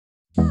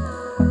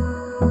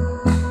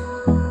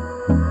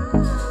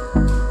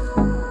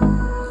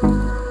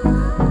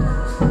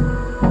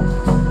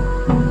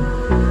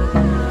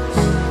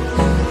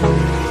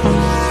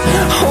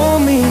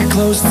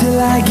close till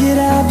I get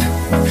up.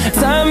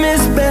 Time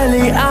is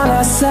barely on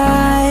our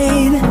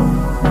side.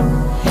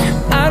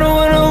 I don't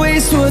wanna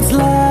waste what's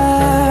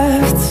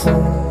left.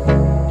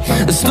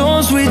 The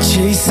storms we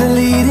chase are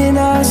leading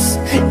us,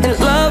 and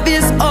love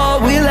is all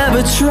we'll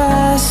ever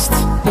trust.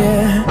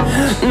 Yeah,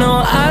 no,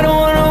 I don't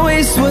wanna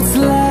waste what's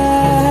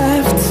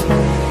left.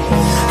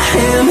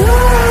 And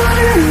on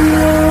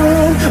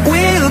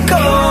we'll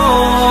go,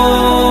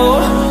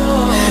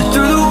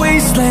 through the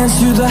wastelands,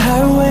 through the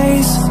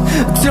highways,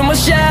 till my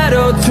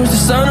shadow turns to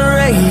sun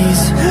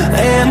rays.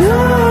 And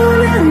on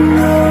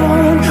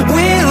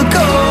we'll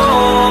go,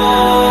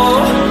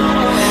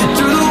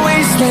 through the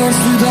wastelands,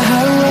 through the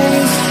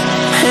highways,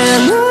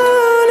 and on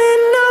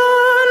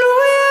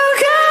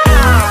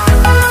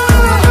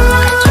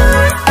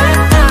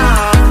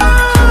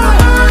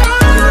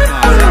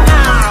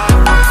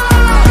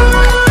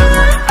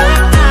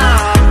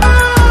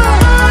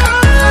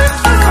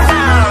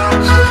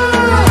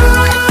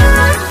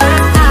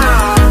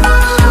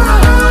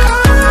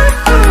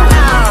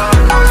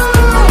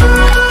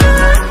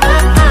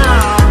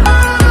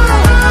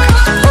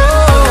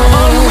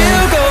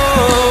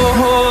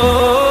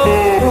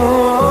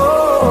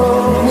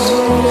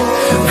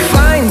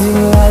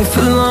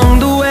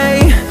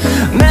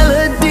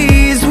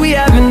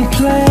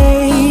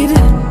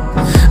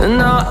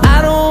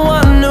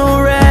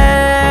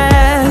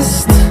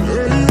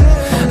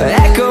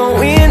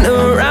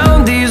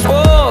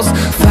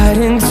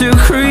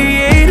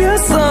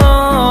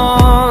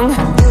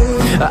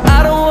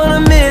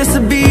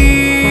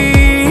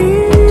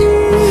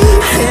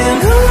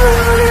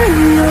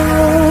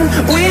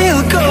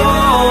we'll go.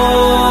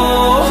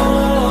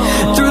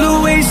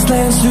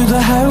 Through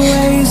the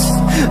highways,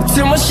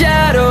 till my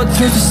shadow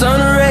turns to sun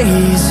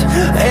rays.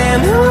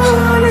 And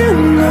on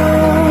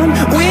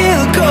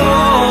we'll go,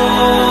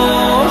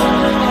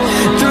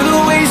 through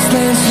the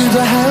wastelands, through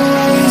the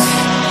highways,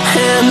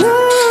 and on.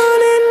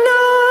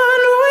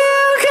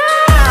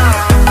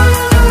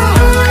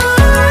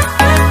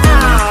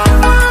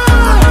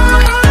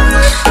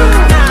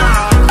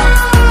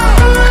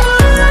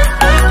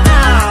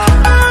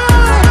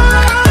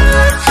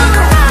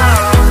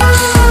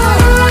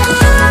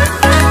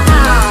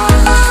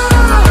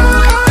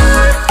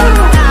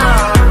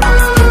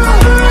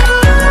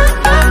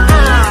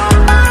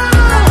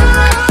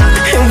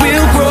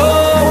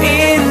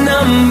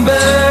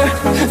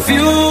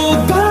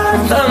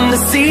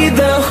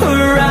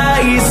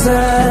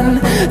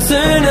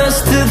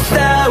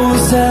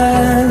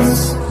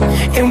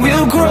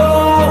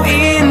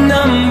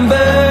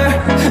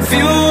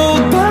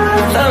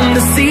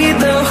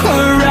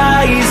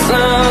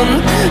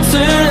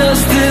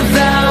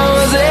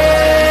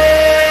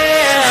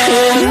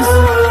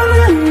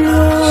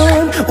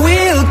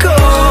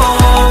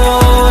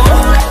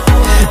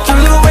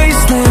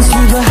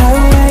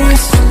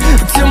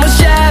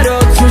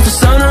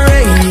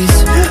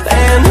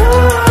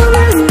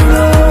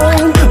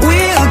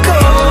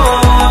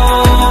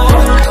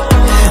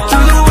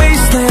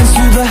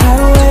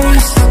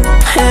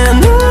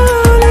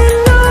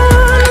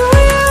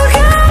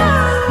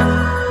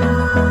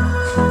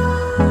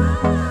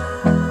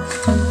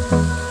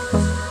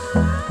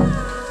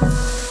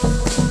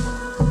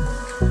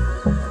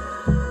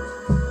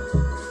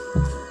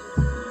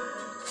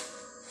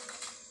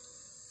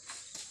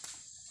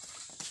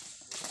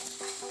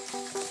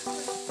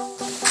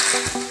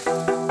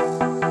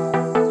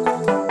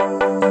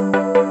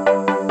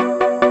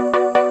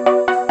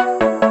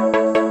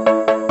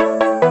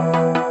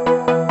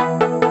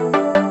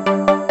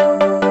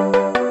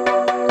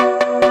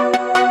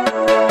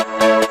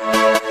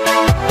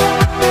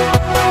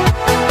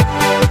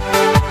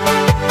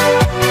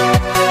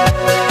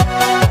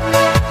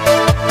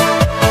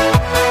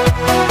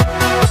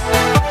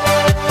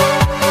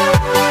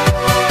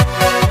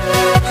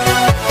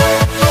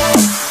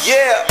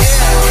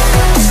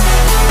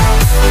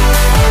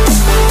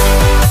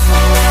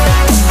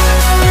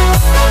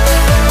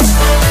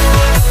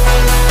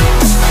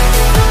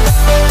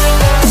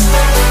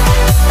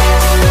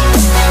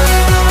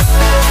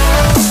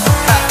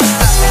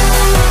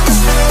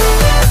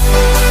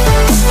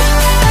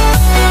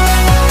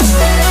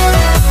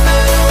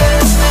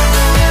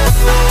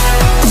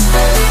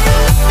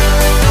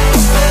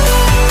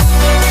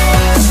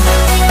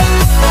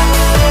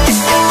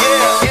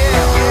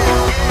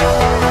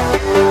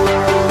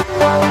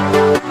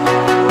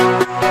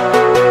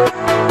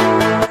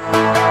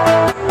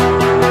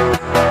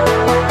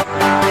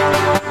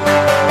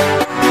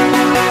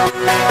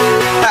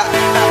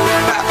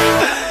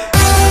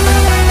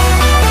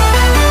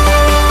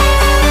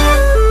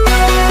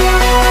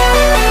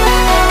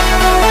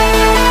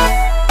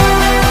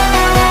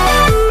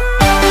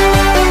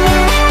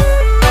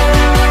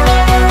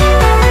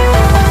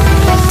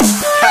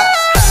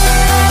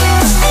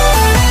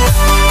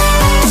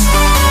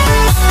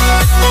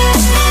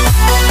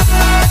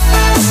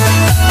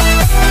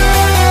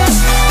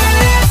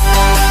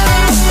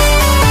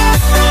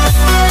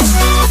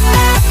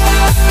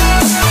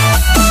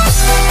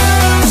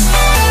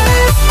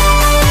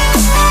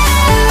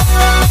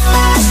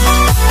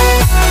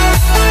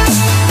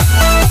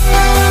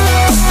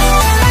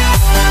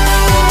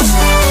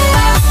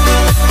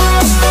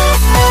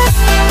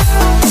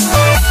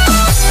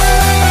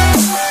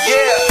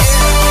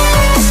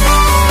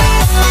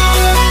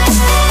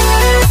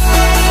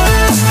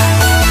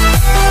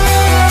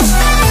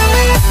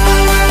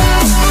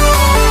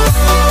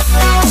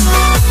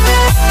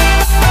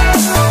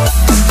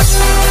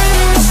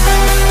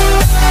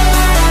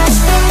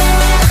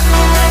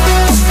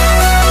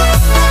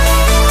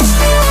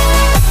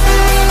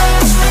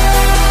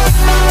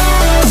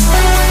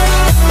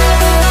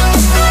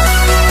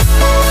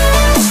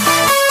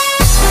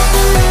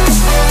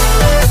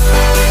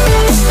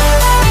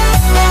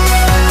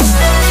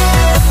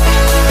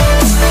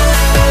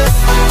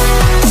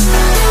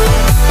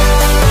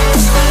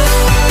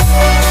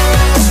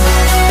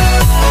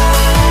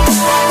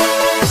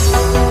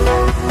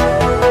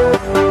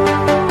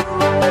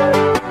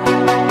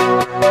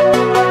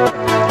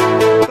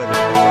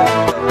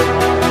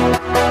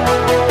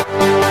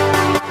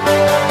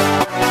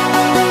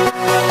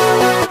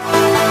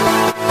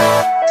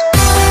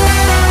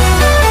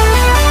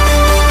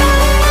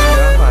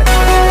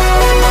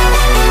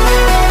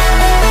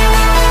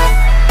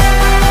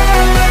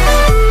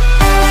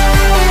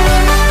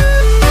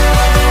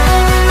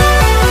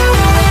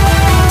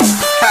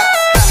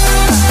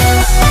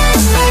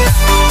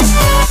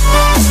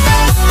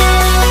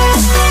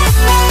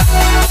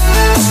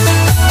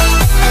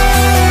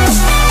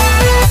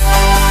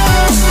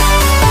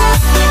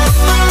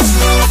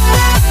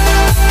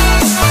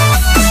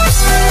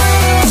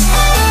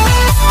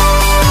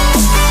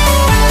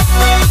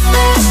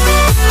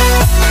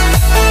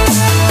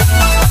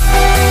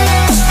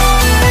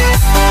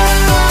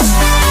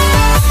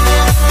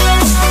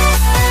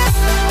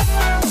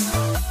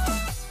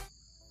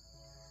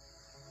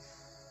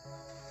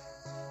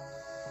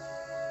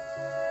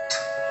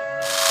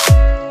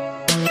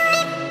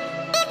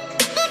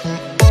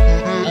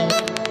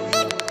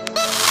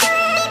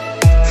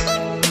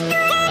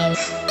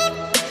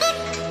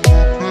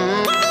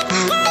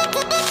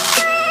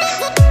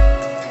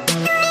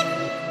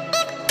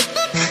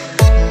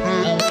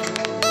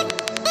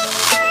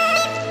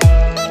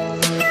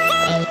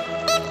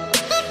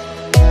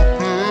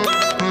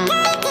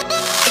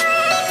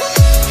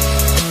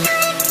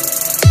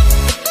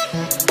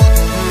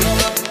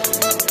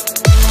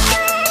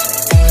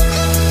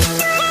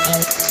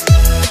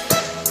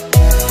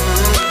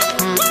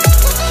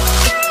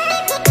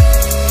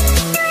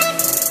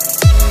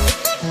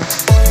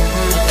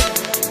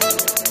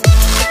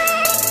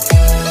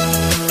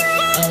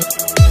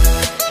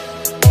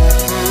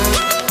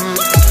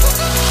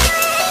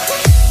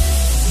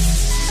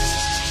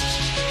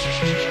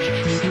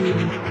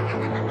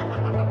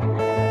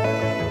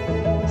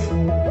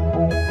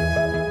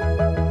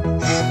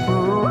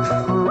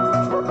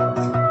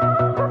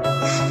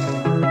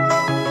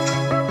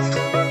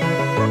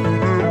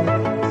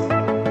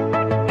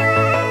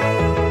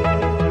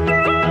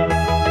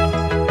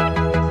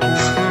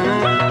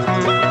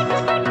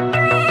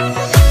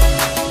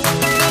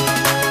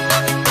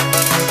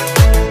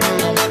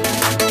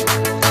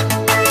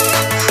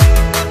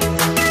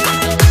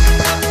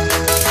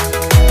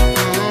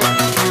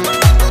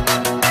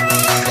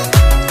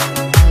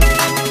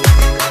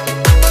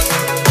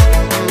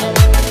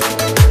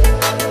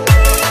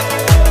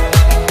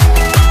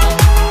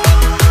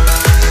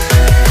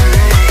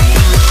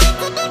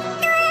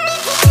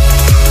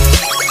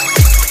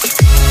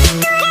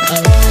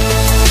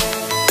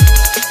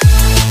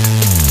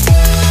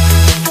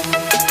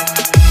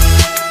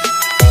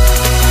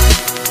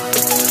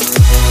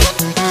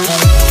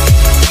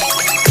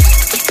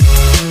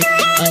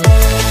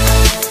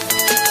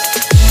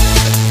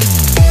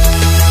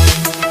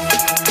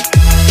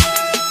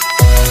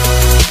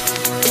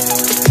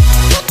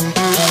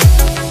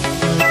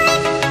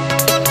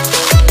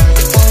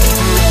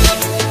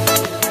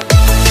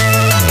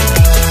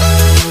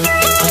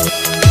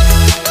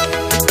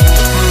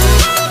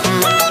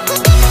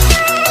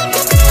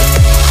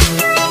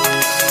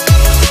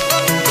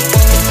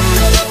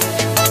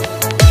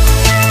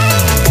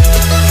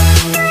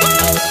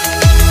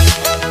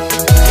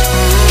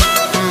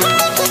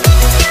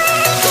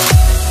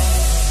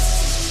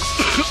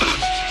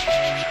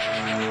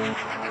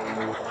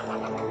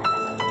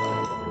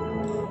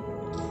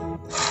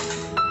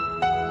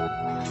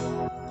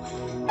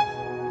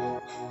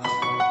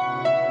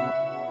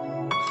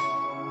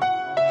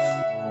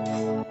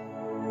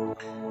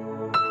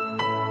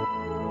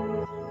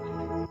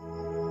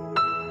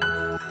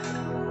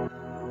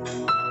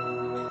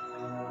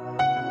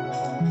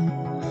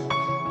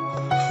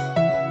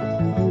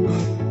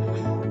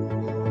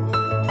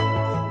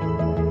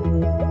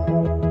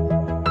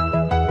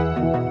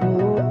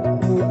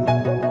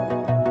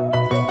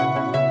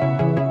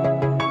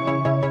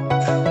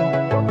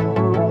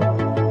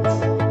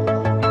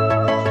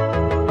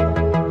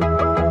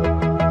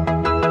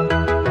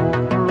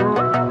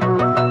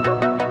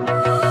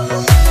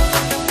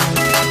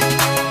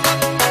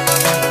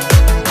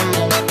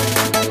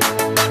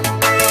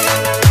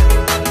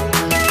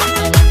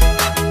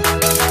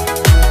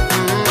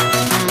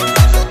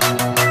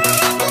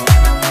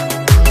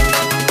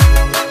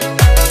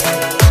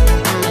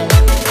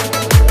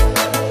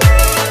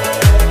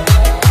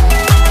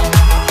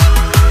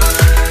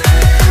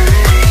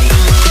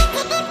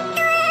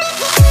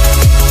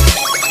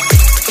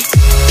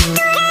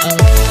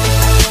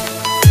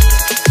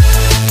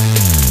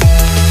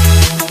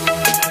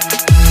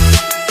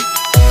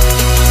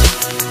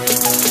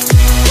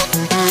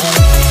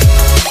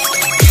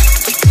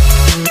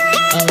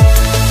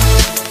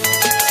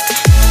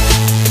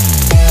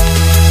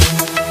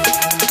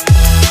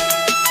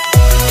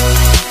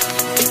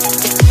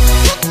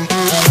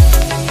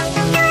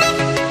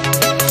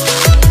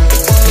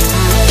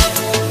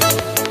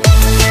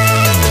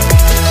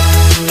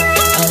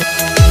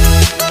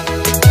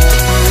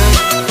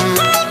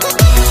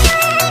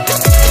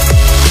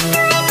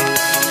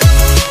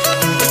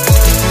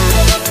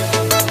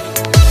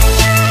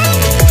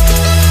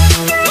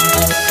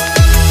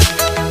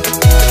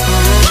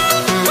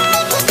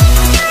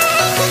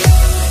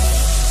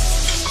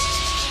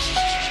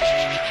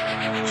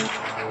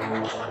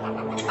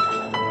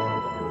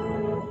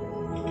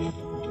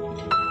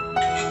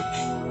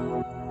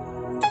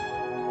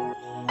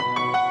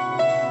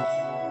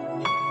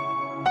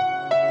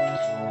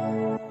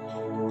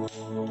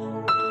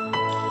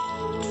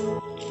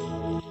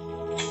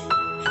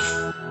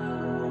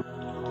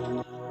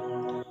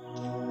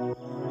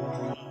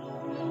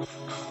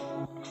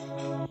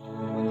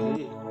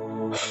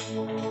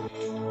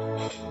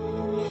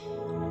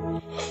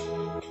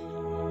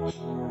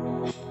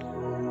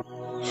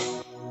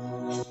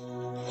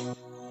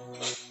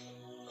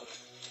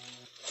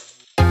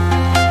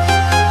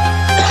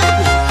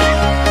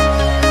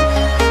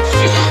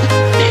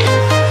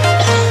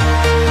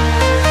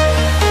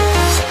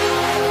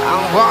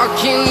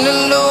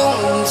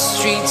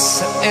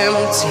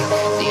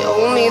 The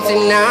only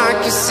thing I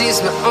can see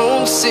is my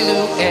own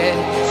silhouette.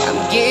 I'm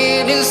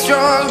getting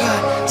stronger,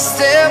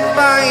 step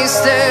by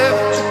step.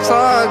 The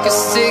clock is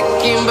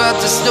ticking, but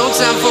there's no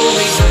time for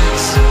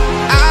regrets.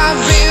 I've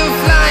been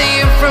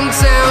flying from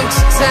town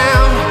to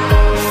town,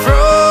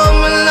 from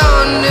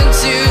London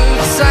to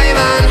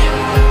Taiwan.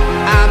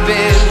 I've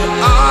been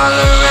all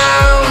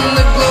around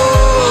the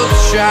globe,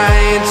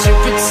 trying to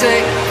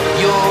protect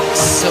your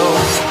soul.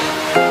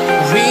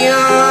 We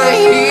are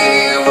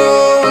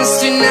heroes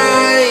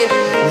tonight.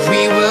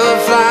 We will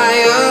fly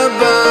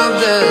above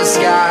the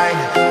sky.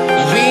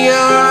 We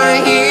are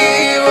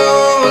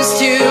heroes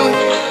tonight.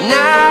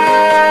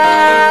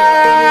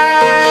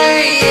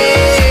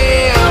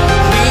 Yeah.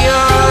 We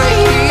are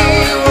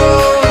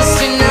heroes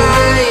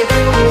tonight.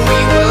 We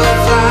will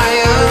fly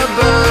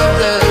above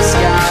the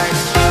sky.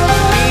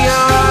 We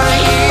are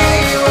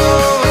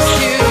heroes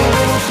tonight.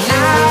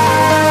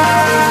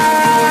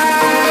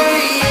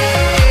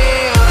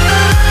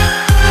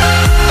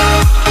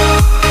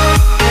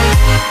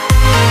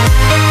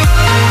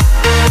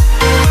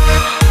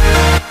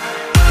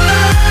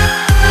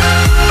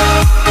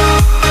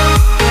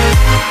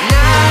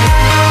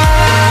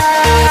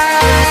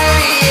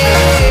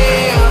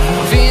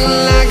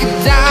 Feeling like a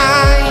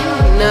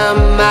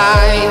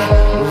dynamite,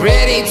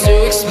 ready to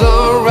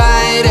explode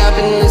right up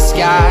in the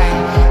sky.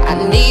 I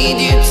need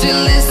you to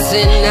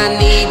listen, I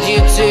need you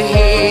to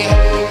hear,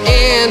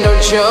 and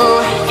don't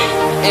show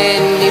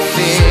any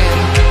fear.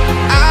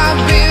 I've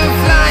been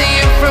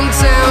flying from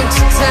town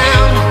to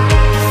town,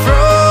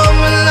 from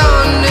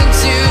London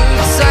to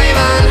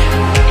Taiwan.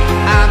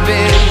 I've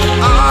been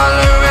all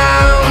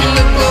around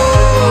the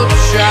globe,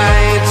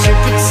 trying to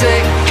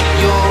protect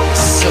your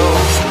soul.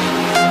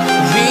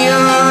 We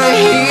are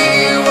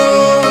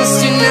heroes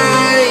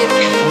tonight.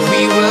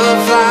 We will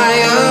fly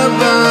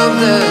above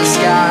the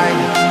sky.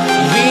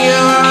 We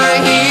are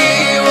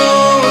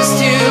heroes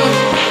tonight.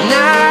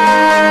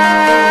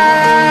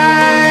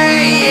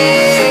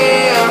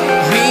 Yeah.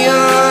 We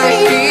are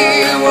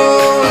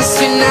heroes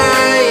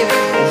tonight.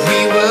 We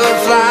will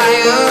fly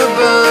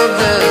above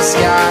the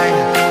sky.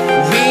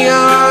 We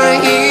are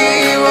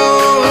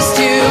heroes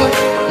tonight.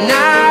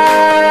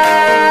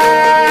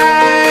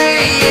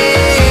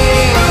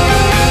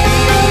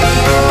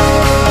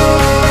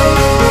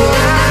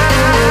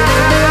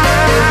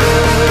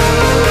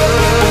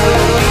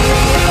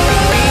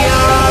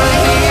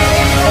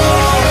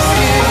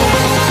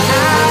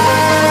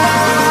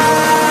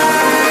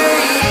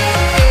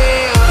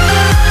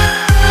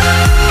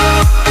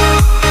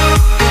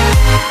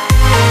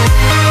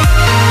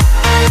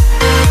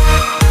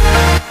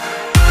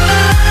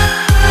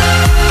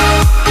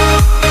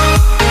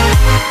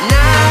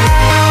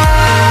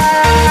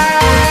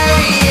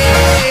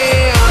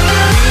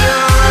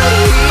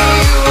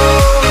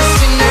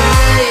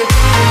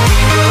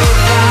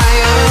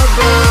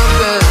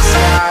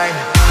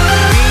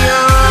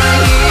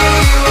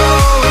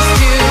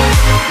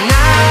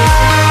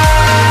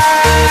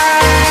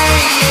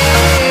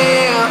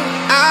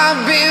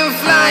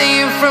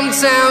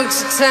 Town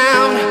to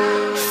town,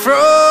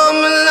 from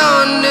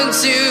London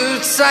to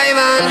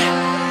Taiwan.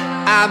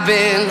 I've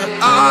been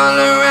all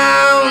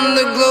around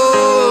the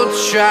globe,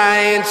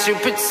 trying to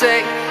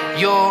protect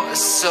your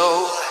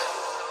soul.